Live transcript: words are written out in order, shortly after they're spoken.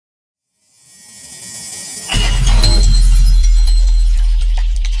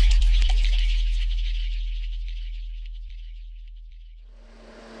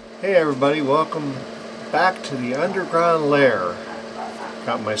Hey everybody, welcome back to the underground lair.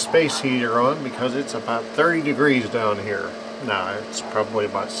 Got my space heater on because it's about 30 degrees down here. Now it's probably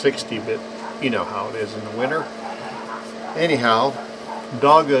about 60, but you know how it is in the winter. Anyhow,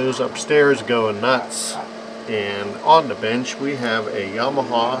 doggo's upstairs going nuts, and on the bench we have a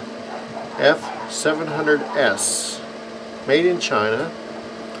Yamaha F700S made in China.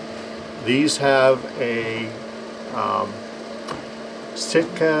 These have a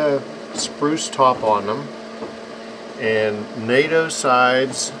sitka spruce top on them and NATO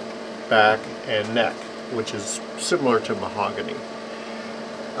sides, back and neck, which is similar to mahogany.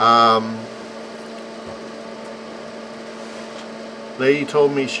 Lady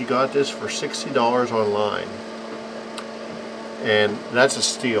told me she got this for $60 online, and that's a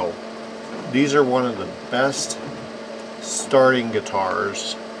steal. These are one of the best starting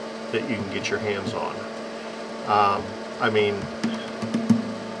guitars that you can get your hands on. I mean,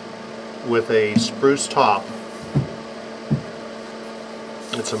 with a spruce top,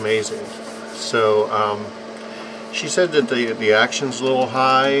 it's amazing. So she said that the action's a little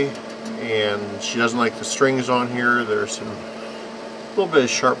high and she doesn't like the strings on here. There's some little bit of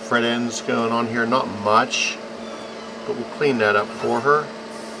sharp fret ends going on here, not much, but we'll clean that up for her.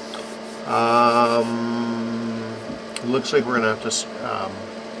 Looks like we're gonna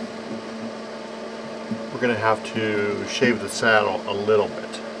have to shave the saddle a little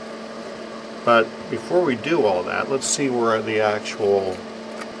bit. But before we do all that, let's see where the actual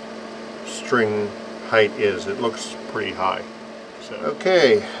string height is. It looks pretty high. So,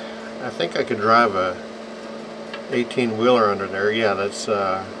 okay, I think I could drive a 18-wheeler under there. Yeah, that's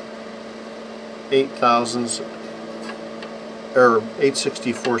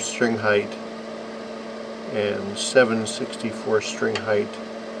 864 string height and 764 string height.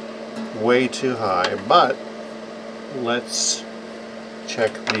 Way too high, but let's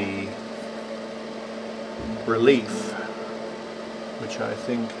check the relief, which I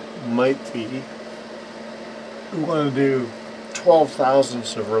think might be, we want to do 12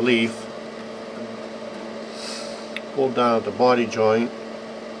 thousandths of relief. Hold down at the body joint,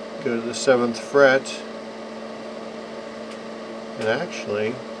 go to the 7th fret, and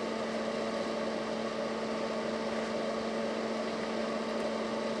actually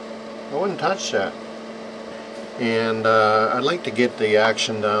I wouldn't touch that. And I'd like to get the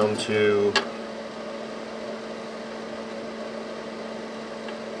action down to,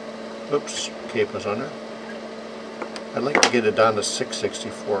 oops, cape was under. I'd like to get it down to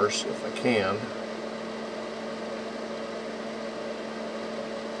 6/64 if I can.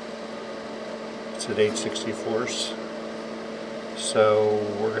 It's at 8/64. So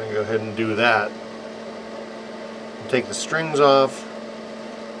we're going to go ahead and do that. Take the strings off.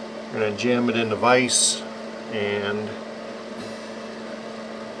 We're going to jam it into vise and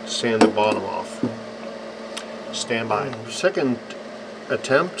sand the bottom off. Stand by. Second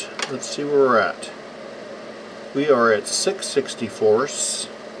attempt. Let's see where we're at. We are at 6/64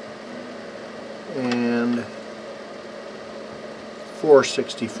 and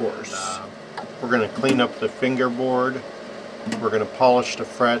 4/64. We're going to clean up the fingerboard. We're going to polish the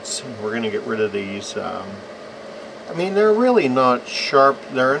frets, and we're going to get rid of these. I mean, they're really not sharp.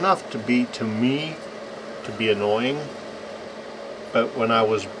 They're enough to me to be annoying, but when I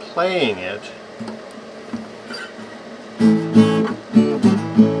was playing it,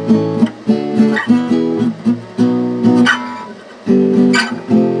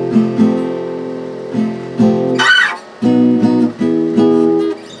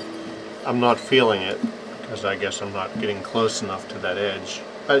 I'm not feeling it because I guess I'm not getting close enough to that edge.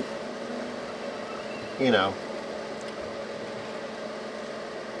 But you know,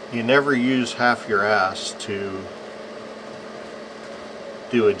 you never use half your ass to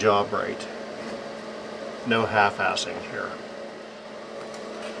do a job right. No half-assing here.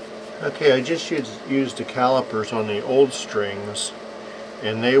 Okay, I just used the calipers on the old strings,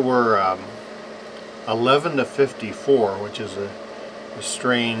 and they were 11/54, which is a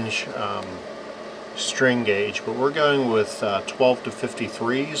strange string gauge, but we're going with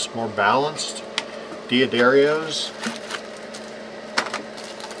 12/53s, more balanced Diodarios.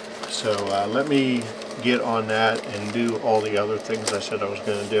 So let me get on that and do all the other things I said I was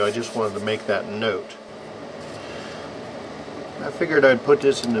going to do. I just wanted to make that note. I figured I'd put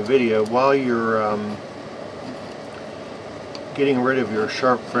this in the video while you're getting rid of your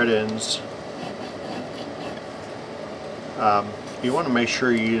sharp fret ends. You want to make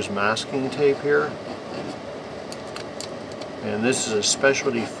sure you use masking tape here. And this is a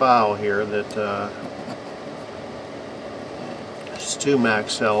specialty file here that Stu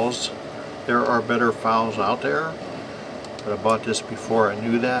Max sells. There are better files out there, But I bought this before I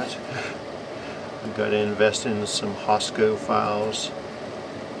knew that. I've got to invest in some Hosco files.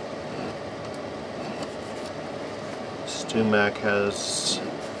 StewMac has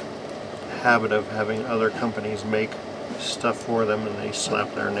a habit of having other companies make stuff for them and they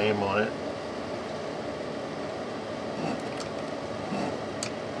slap their name on it.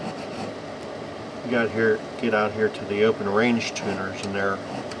 You got here, get out here to the open range tuners, and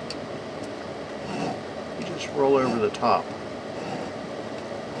you just roll over the top,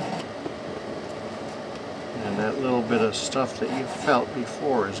 and that little bit of stuff that you felt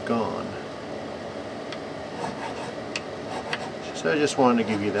before is gone. So I just wanted to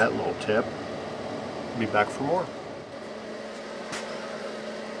give you that little tip. Be back for more.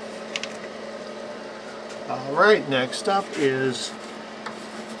 Alright, next up is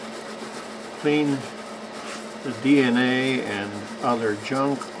clean the DNA and other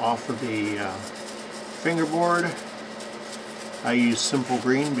junk off of the fingerboard. I use Simple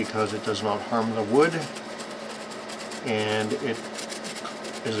Green because it does not harm the wood and it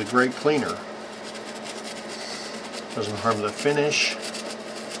is a great cleaner. Doesn't harm the finish.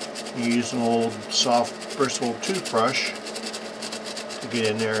 You use an old soft bristle toothbrush to get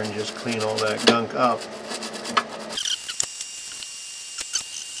in there and just clean all that gunk up.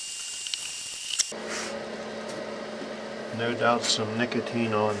 No doubt some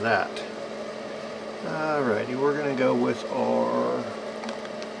nicotine on that. Alrighty, we're going to go with our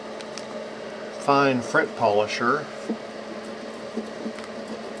fine fret polisher.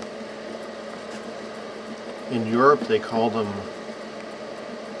 In Europe they call them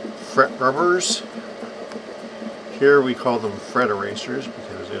fret rubbers. Here we call them fret erasers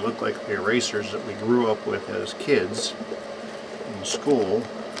because they look like the erasers that we grew up with as kids in school.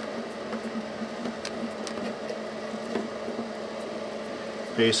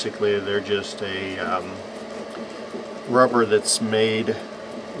 Basically they're just a rubber that's made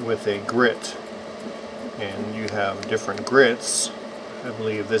with a grit, and you have different grits. I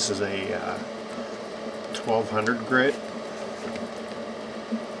believe this is a 1200 grit,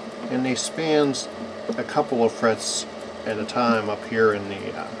 and they span a couple of frets at a time up here in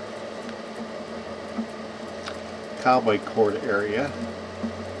the cowboy cord area,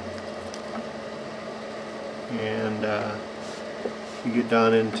 and you get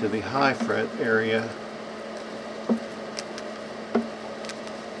down into the high fret area,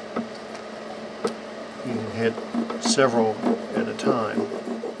 you can hit several at a time.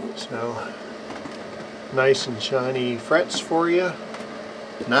 So nice and shiny frets for you.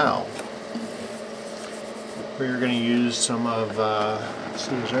 Now we're going to use some of, let's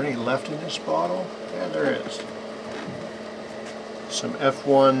see, is there any left in this bottle? Yeah, there is. Some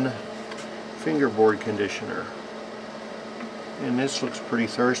F1 fingerboard conditioner. And this looks pretty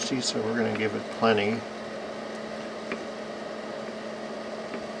thirsty, so we're going to give it plenty.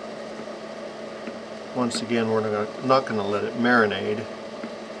 Once again, we're not going to let it marinate.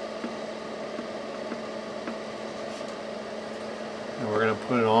 And we're going to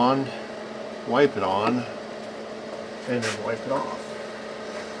put it on, wipe it on, and then wipe it off.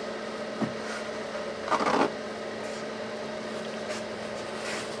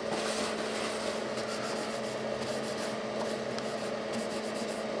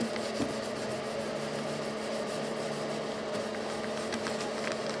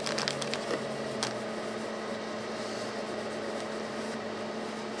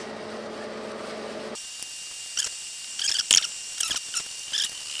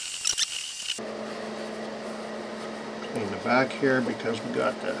 Clean the back here because we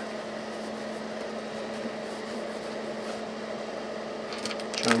got the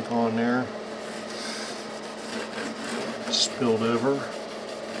junk on there spilled over.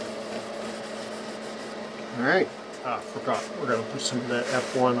 Alright, forgot, we're going to put some of that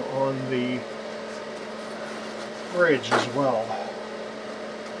F1 on the bridge as well.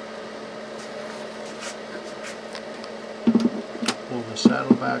 Pull the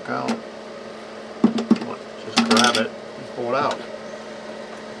saddle back out. Just grab it and pull it out.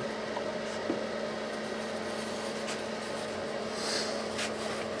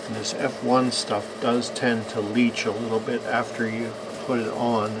 And this F1 stuff does tend to leach a little bit after you put it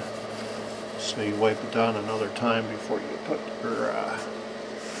on, so you wipe it down another time before you put your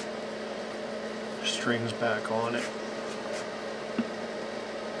strings back on it.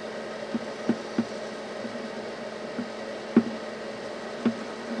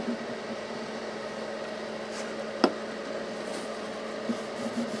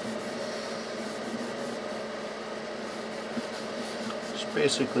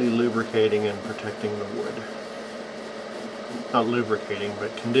 Basically lubricating and protecting the wood. Not lubricating,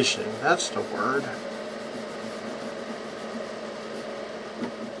 but conditioning. That's the word.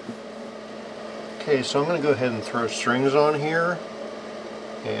 Okay, so I'm going to go ahead and throw strings on here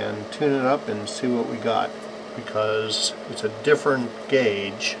and tune it up and see what we got. Because it's a different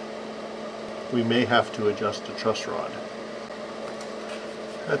gauge, we may have to adjust the truss rod.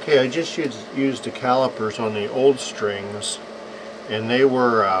 Okay, I just used the calipers on the old strings, and they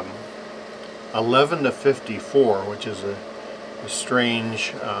were 11 to 54, which is a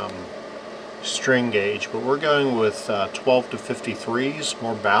strange string gauge, but we're going with 12 to 53s,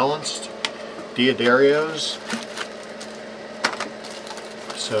 more balanced Diodarios.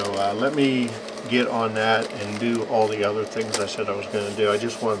 So let me get on that and do all the other things I said I was going to do. I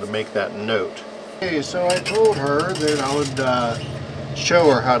just wanted to make that note. Okay, so I told her that I would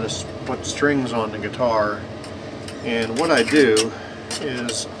show her how to put strings on the guitar, and what I do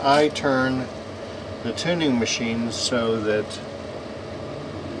is I turn the tuning machine so that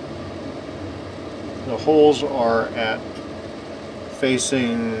the holes are at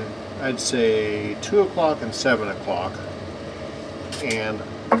facing, I'd say, 2 o'clock and 7 o'clock, and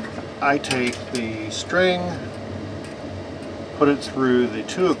I take the string, put it through the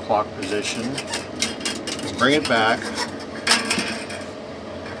 2 o'clock position, bring it back.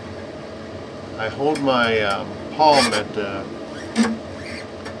 I hold my palm at the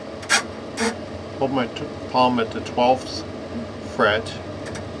 12th fret,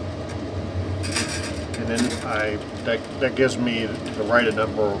 and then that gives me the right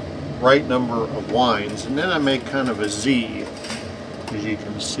number of winds, and then I make kind of a Z, as you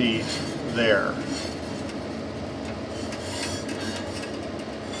can see there.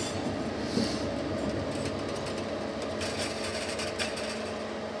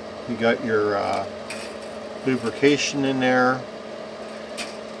 You got your lubrication in there.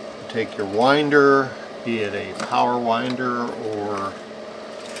 You take your winder, be it a power winder or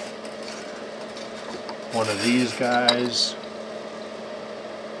one of these guys,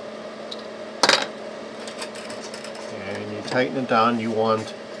 and you tighten it down. You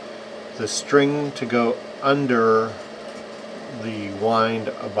want the string to go under the wind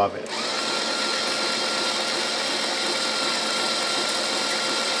above it.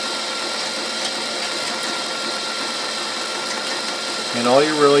 And all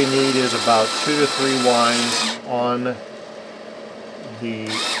you really need is about 2 to 3 winds on the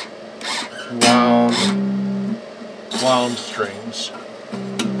wound strings.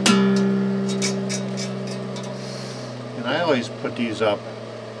 And I always put these up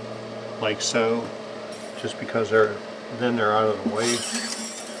like so, just because then they're out of the way.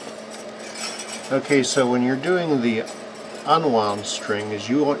 Okay, so when you're doing the unwound strings,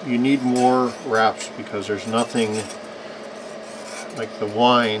 you need more wraps, because there's nothing like the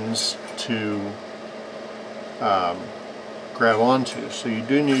winds to grab onto, so you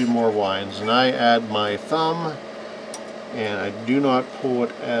do need more winds. And I add my thumb, and I do not pull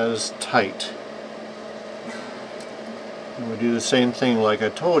it as tight. And we do the same thing like I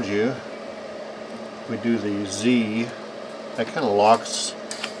told you. We do the Z. That kind of locks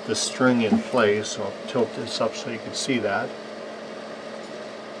the string in place. So I'll tilt this up so you can see that.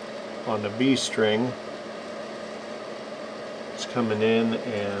 On the B string, it's coming in,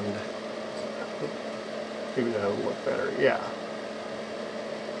 and maybe that'll look better. Yeah.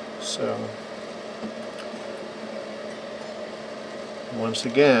 So once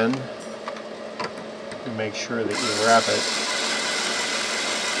again, you make sure that you wrap it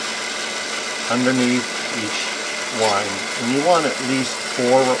underneath each wind, and you want at least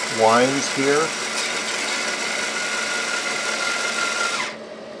 4 winds here.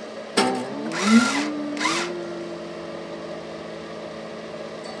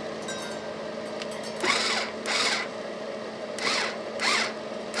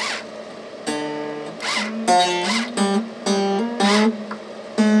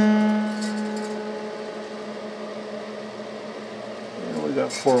 And we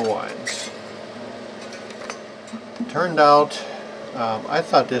got 4 winds. Turned out, I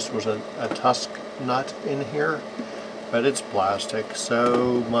thought this was a tusk nut in here, but it's plastic,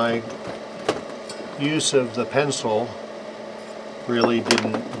 so my use of the pencil really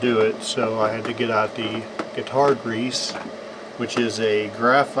didn't do it, so I had to get out the guitar grease, which is a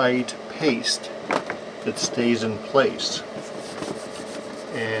graphite paste that stays in place.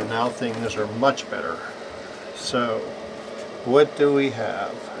 And now things are much better. So what do we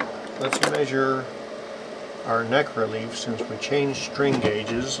have? Let's measure our neck relief, since we changed string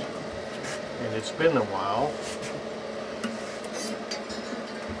gauges and it's been a while.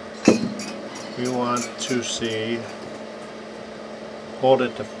 We want to see, hold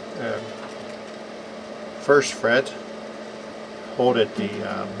at the first fret, hold at the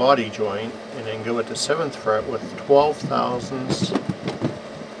body joint, and then go at the 7th fret with 12 thousandths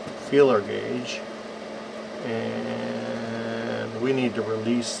feeler gauge and we need to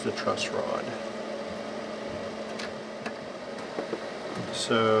release the truss rod.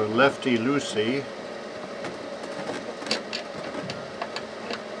 So lefty loosey.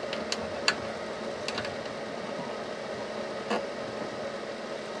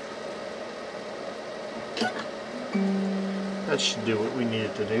 That should do what we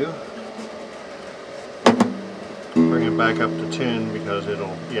needed to do. Bring it back up to tune because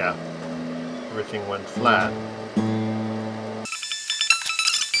it'll, yeah, everything went flat.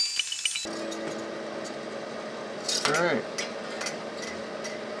 Alright.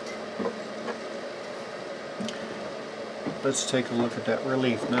 Let's take a look at that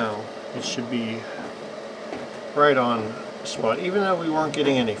relief now. It should be right on spot. Even though we weren't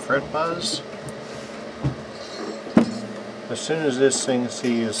getting any fret buzz, as soon as this thing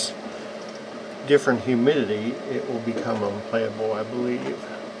sees different humidity, it will become unplayable, I believe.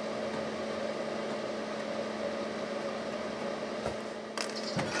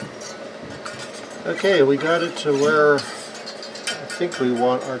 Okay, we got it to where I think we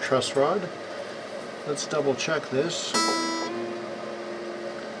want our truss rod. Let's double check this.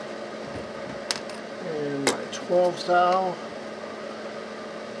 And my 12 thou.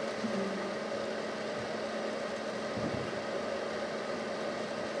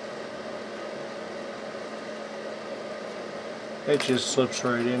 It just slips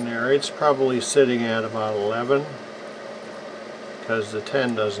right in there. It's probably sitting at about 11 because the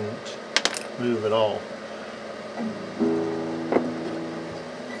 10 doesn't move at all.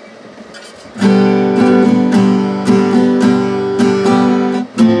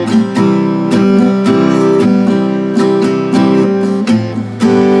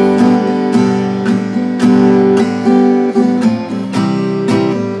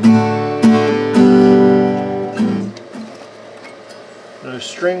 No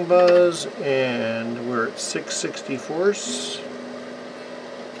string buzz, and we're at 6/64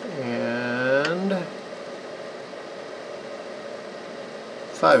 and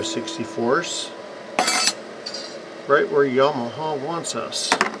 5/64, right where Yamaha wants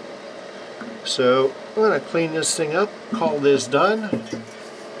us. So I'm going to clean this thing up, call this done.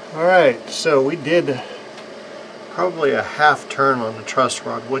 Alright, so we did probably a half turn on the truss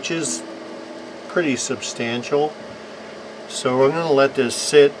rod, which is pretty substantial. So we're going to let this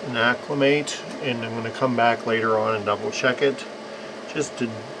sit and acclimate, and I'm going to come back later on and double check it just to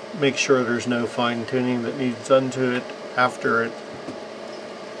make sure there's no fine tuning that needs done to it after it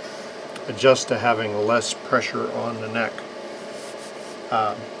adjusts to having less pressure on the neck.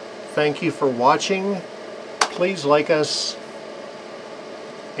 Thank you for watching. Please like us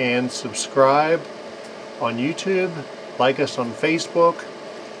and subscribe on YouTube, like us on Facebook.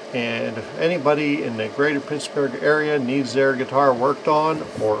 And if anybody in the greater Pittsburgh area needs their guitar worked on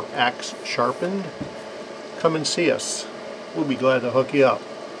or axe sharpened, come and see us. We'll be glad to hook you up.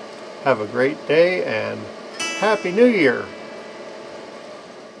 Have a great day and Happy New Year!